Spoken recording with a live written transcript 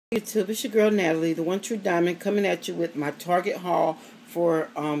YouTube, it's your girl Natalie, the One True Diamond, coming at you with my Target haul for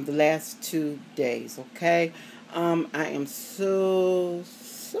the last 2 days. Okay, I am so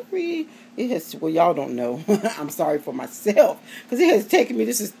sorry. It has, well, y'all don't know. I'm sorry for myself because it has taken me.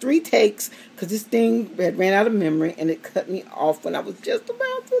 This is 3 takes because this thing had ran out of memory and it cut me off when I was just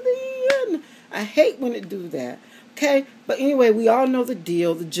about to the end. I hate when it do that. Okay, but anyway, we all know the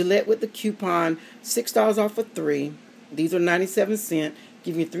deal. The Gillette with the coupon, $6 off of 3. These are 97 cents.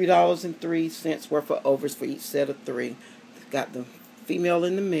 Give you $3.03 worth of overs for each set of 3. Got the female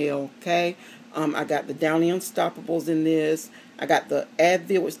and the male, okay? I got the Downy Unstoppables in this. I got the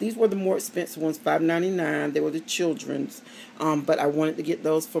Advil, which these were the more expensive ones, $5.99. They were the children's, but I wanted to get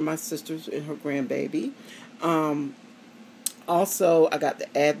those for my sisters and her grandbaby. Also, I got the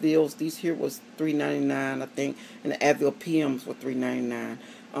Advils. These here was $3.99, I think, and the Advil PMs were $3.99.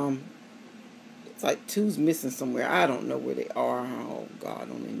 It's like two's missing somewhere. I don't know where they are. Oh, God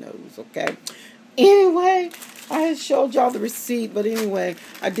only knows, okay? Anyway, I showed y'all the receipt, but anyway,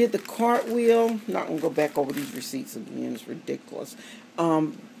 I did the cartwheel. Not going to go back over these receipts again. It's ridiculous.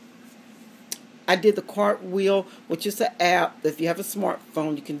 I did the cartwheel, which is an app that if you have a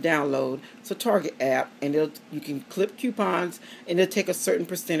smartphone, you can download. It's a Target app, and you can clip coupons, and it'll take a certain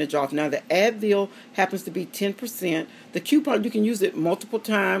percentage off. Now, the Advil happens to be 10%. The coupon, you can use it multiple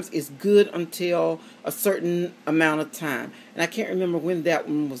times. It's good until a certain amount of time. And I can't remember when that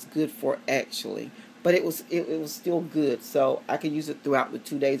one was good for, actually. But it was still good, so I could use it throughout the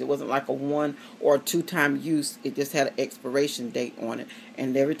 2 days. It wasn't like a 1 or 2 time use. It just had an expiration date on it,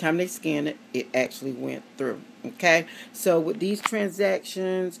 and every time they scanned it, it actually went through. Okay, so with these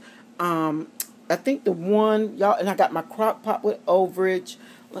transactions, I think the one y'all, and I got my crock pot with overage.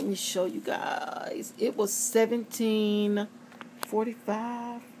 Let me show you guys. It was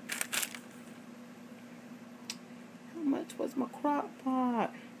 $17.45. How much was my crock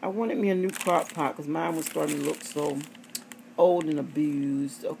pot? I wanted me a new crock pot because mine was starting to look so old and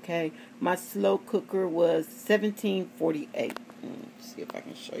abused. Okay, my slow cooker was $17.48. Let's see if I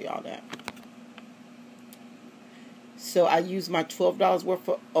can show y'all that. So I used my $12 worth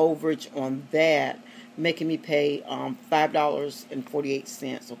of overage on that, making me pay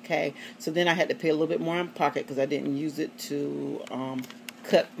 $5.48. Okay, so then I had to pay a little bit more in pocket because I didn't use it to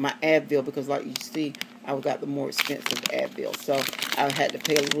cut my Advil, because like you see, I got the more expensive Advil, so I had to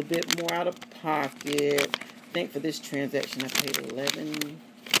pay a little bit more out of pocket. I think for this transaction I paid 11.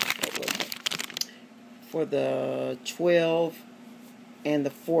 What was it? For the 12 and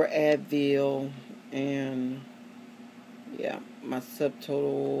the 4 Advil, and yeah, my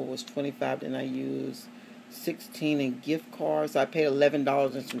subtotal was 25. Then I used 16 in gift cards. So I paid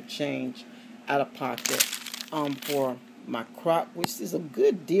 $11 and some change out of pocket for my crock, which is a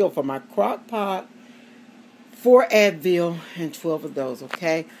good deal for my crock pot, 4 Advil and 12 of those,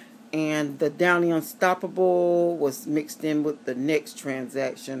 okay? And the Downy Unstoppable was mixed in with the next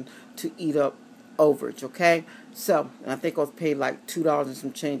transaction to eat up overage, okay? So, I think I was paid like $2 and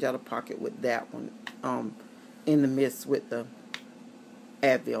some change out of pocket with that one, in the midst with the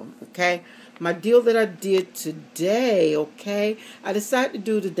Advil, okay? My deal that I did today, okay, I decided to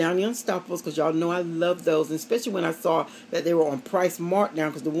do the Downy Unstoppables because y'all know I love those, and especially when I saw that they were on price markdown,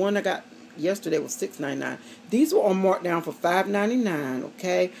 because the one I got yesterday was $6.99. These were on markdown for $5.99,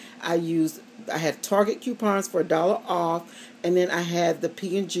 okay? I had Target coupons for $1 off, and then I had the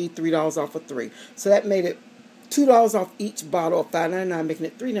P&G $3 off of 3. So that made it $2 off each bottle of $5.99, making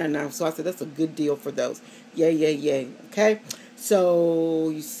it $3.99. So I said that's a good deal for those. Yay, yay, yay. Okay. So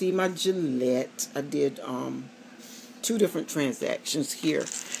you see my Gillette. I did 2 different transactions here.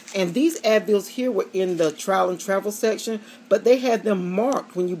 And these Advils here were in the trial and travel section, but they had them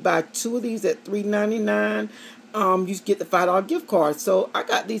marked. When you buy 2 of these at $3.99, you get the $5 gift card. So I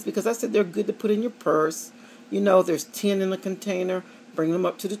got these because I said they're good to put in your purse. You know, there's 10 in the container. Bring them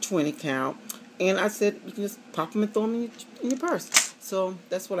up to the 20 count. And I said you can just pop them and throw them in your purse. So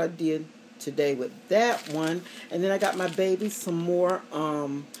that's what I did today with that one. And then I got my baby some more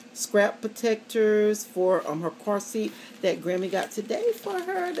scrap protectors for her car seat that Grammy got today for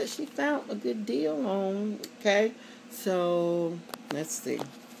her, that she found a good deal on. Okay, so let's see.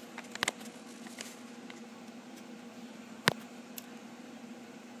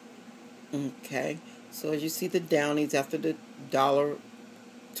 Okay, so as you see, the Downies after the dollar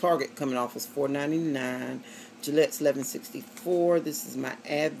Target coming off was $4.99. Gillette's $11.64. This is my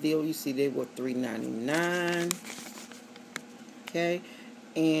Advil. You see they were $3.99. Okay,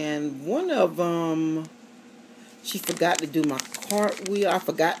 and one of them, she forgot to do my cartwheel. I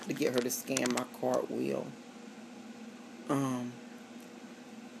forgot to get her to scan my cartwheel.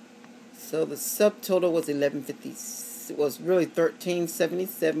 So the subtotal was 1150. It was really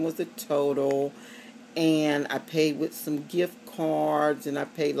 1377 was the total, and I paid with some gift cards, and I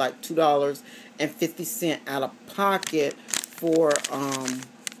paid like $2.50 out of pocket for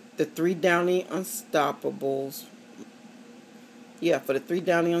the 3 Downy Unstoppables. Yeah, for the 3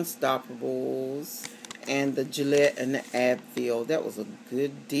 Downy Unstoppables and the Gillette and the Advil. That was a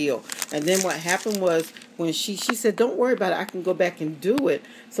good deal. And then what happened was when she said, don't worry about it, I can go back and do it.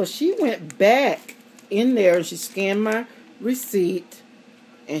 So she went back in there and she scanned my receipt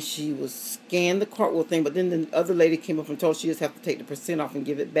and she was scanned the cartwheel thing, but then the other lady came up and told she just have to take the percent off and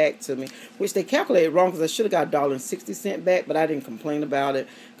give it back to me, which they calculated wrong because I should have got $1.60 back, but I didn't complain about it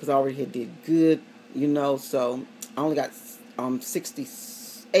because I already did good, you know, so I only got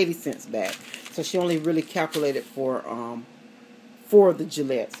 80 cents back. So she only really calculated for the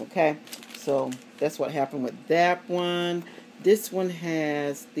Gillettes, okay? So that's what happened with that one. This one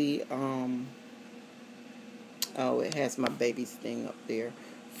has the it has my baby's thing up there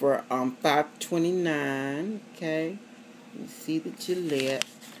for $5.29, okay? You see the Gillette.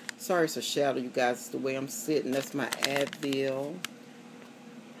 Sorry it's a shadow, you guys, it's the way I'm sitting. That's my Advil.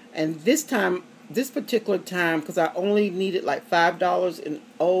 And this particular time, because I only needed like $5 in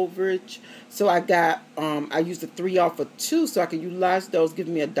overage, so I got I used the 3 off of 2 so I could utilize those,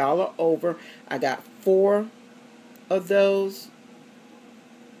 giving me $1 over. I got 4 of those.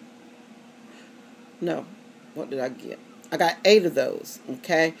 No, what did I get? I got 8 of those,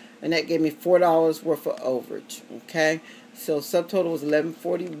 okay, and that gave me $4 worth of overage, okay. So subtotal was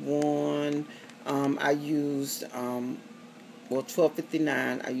 $11.41. I used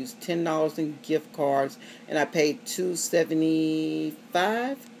 $12.59. I used $10 in gift cards, and I paid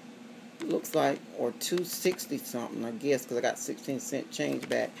 $2.75. Looks like, or $2.60 something, I guess, because I got 16-cent change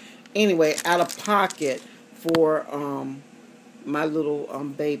back. Anyway, out of pocket for my little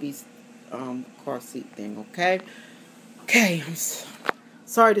baby's car seat thing. Okay. I'm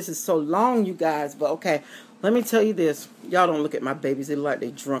sorry this is so long, you guys, but okay. Let me tell you this. Y'all don't look at my babies. They look like they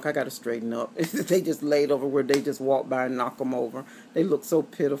drunk. I got to straighten up. They just laid over where they just walk by and knock them over. They look so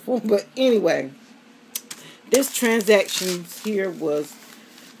pitiful. But anyway, this transaction here was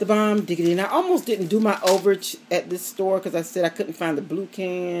the bomb diggity. And I almost didn't do my overage at this store because I said I couldn't find the blue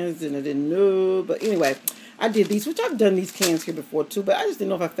cans and I didn't know. But anyway, I did these, which I've done these cans here before too. But I just didn't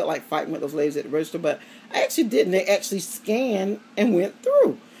know if I felt like fighting with those ladies at the register. But I actually didn't. They actually scanned and went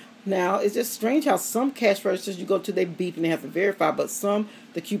through. Now, it's just strange how some cash registers you go to, they beep and they have to verify, but some,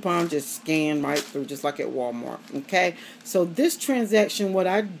 the coupon just scan right through, just like at Walmart, okay? So this transaction, what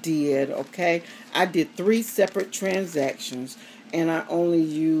I did, okay, I did 3 separate transactions, and I only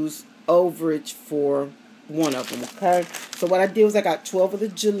used overage for 1 of them, okay? So what I did was I got 12 of the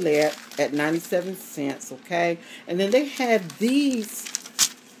Gillette at 97 cents, okay? And then they had these,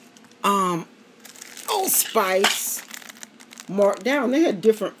 Old Spice marked down. They had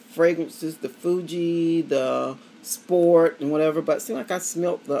different fragrances, the Fuji, the Sport, and whatever, but it seemed like I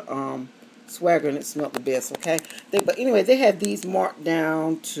smelled the Swagger and it smelled the best, okay? But anyway, they had these marked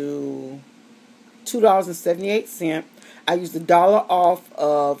down to $2.78. I used $1 off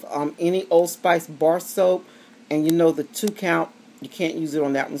of any Old Spice bar soap, and you know the 2 count, you can't use it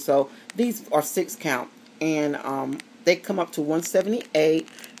on that one, so these are 6 count, and they come up to $1.78,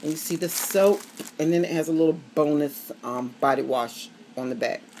 and you see the soap, and then it has a little bonus body wash on the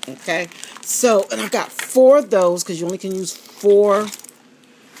back, okay? So, and I got 4 of those, because you only can use 4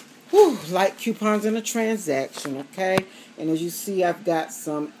 light coupons in a transaction, okay? And as you see, I've got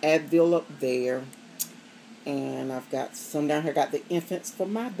some Advil up there, and I've got some down here. I got the infants for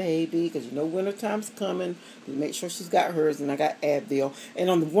my baby, because you know winter time's coming. You make sure she's got hers, and I got Advil. And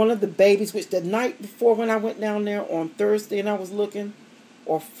on one of the babies, which the night before when I went down there on Thursday and I was looking,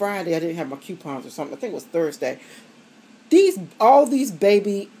 or Friday, I didn't have my coupons or something. I think it was Thursday. All these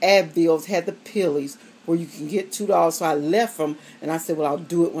baby Advils had the pillies where you can get $2, so I left them, and I said, well, I'll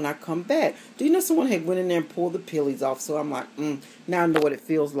do it when I come back. Do you know someone had went in there and pulled the pillies off? So I'm like, now I know what it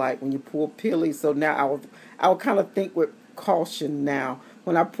feels like when you pull pillies. So now I would kind of think with caution now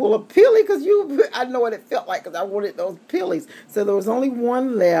when I pull a pilly, because I know what it felt like, because I wanted those pillies. So there was only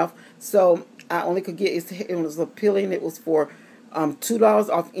 1 left, so I only could get, it was a pilly, and it was for $2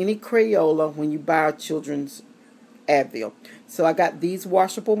 off any Crayola when you buy a children's Advil. So I got these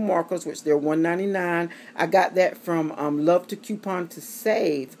washable markers, which they're $1.99. I got that from Love to Coupon to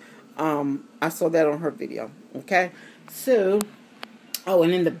Save. I saw that on her video. Okay, so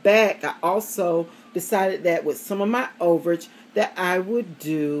and in the back, I also decided that with some of my overage that I would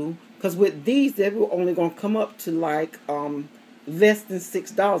do, because with these they were only going to come up to like less than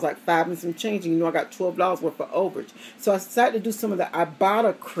 $6, like 5 and some change. And you know I got $12 worth of overage. So I decided to do some of the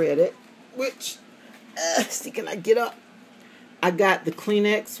Ibotta credit. which, see, can I get up? I got the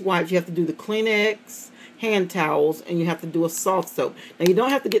Kleenex wipes. You have to do the Kleenex hand towels, and you have to do a soft soap. Now, you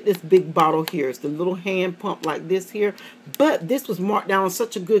don't have to get this big bottle here. It's the little hand pump like this here. But this was marked down on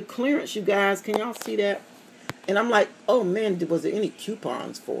such a good clearance, you guys. Can y'all see that? And I'm like, oh, man, was there any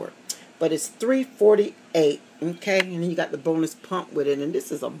coupons for it? But it's $3.48, okay? And then you got the bonus pump with it. And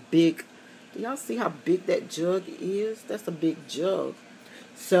this is a big, do y'all see how big that jug is? That's a big jug.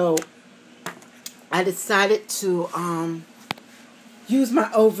 So I decided to use my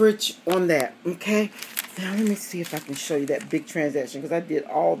overage on that, okay? Now, let me see if I can show you that big transaction, because I did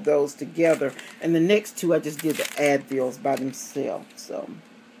all those together. And the next two, I just did the Advils by themselves. So,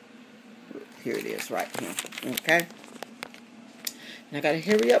 here it is right here, okay? And I got to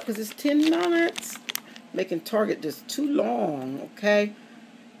hurry up because it's 10 minutes. Making Target just too long, okay?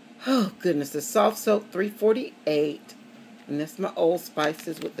 Oh, goodness. The soft soap, $3.48. And that's my Old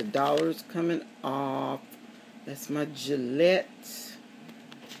Spices with the dollars coming off. That's my Gillette.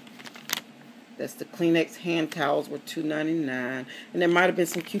 That's the Kleenex hand towels were $2.99. And there might have been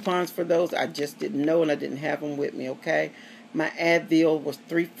some coupons for those. I just didn't know and I didn't have them with me, okay? My Advil was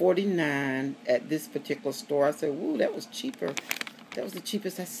 $3.49 at this particular store. I said, woo, that was cheaper. That was the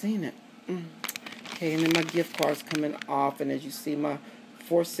cheapest I seen it. Okay, and then my gift cards coming off. And as you see, my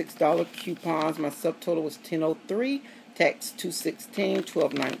 $6 coupons. My subtotal was $10.03. Tax $2.16,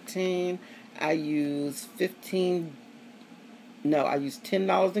 $12.19. I used $10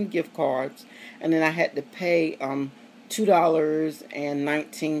 in gift cards, and then I had to pay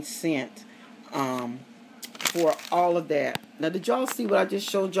 $2.19 for all of that. Now, did y'all see what I just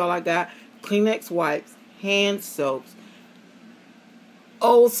showed y'all? I got Kleenex wipes, hand soaps,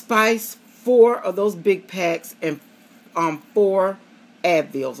 Old Spice, 4 of those big packs, and 4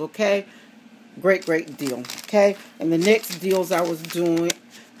 Advils. Okay, great deal. Okay, and the next deals I was doing.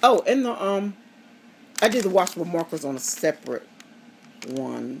 Oh, and the I did the washable markers on a separate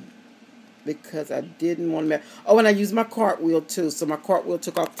one because I didn't want to. Oh, and I used my cartwheel too, so my cartwheel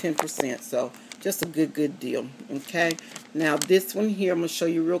took off 10%. So just a good deal. Okay, now this one here I'm gonna show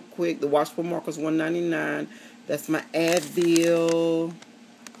you real quick. The washable markers $1.99. That's my Advil,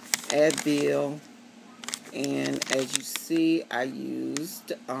 and as you see, I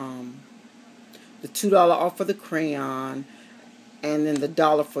used the $2 off for the crayon, and then the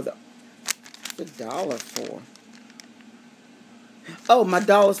 $1 for the $1 for. Oh, my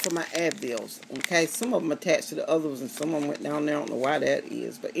 $1 for my Advils. Okay, some of them attached to the others, and some of them went down there. I don't know why that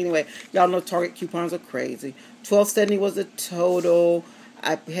is, but anyway, y'all know Target coupons are crazy. $12.70 was the total.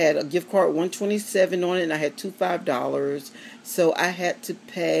 I had a gift card $127 on it, and I had two $5, so I had to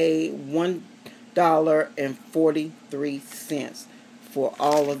pay $1.43 for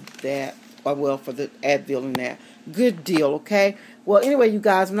all of that. Well, for the Advil and that. Good deal, okay? Well, anyway, you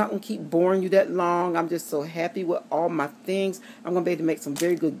guys, I'm not going to keep boring you that long. I'm just so happy with all my things. I'm going to be able to make some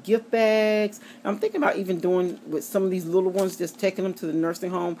very good gift bags. I'm thinking about even doing with some of these little ones, just taking them to the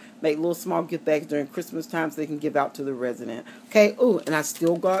nursing home, make little small gift bags during Christmas time so they can give out to the resident. Okay? Ooh, and I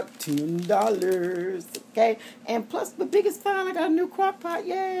still got $10. Okay? And plus, the biggest find, I got a new crock pot.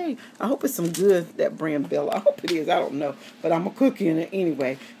 Yay! I hope it's some good, that brand Bella. I hope it is. I don't know. But I'm going to cook in it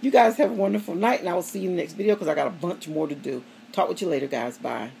anyway. You guys have a wonderful night, and I will see you in the next video because I got a bunch more to do. Talk with you later, guys.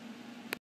 Bye.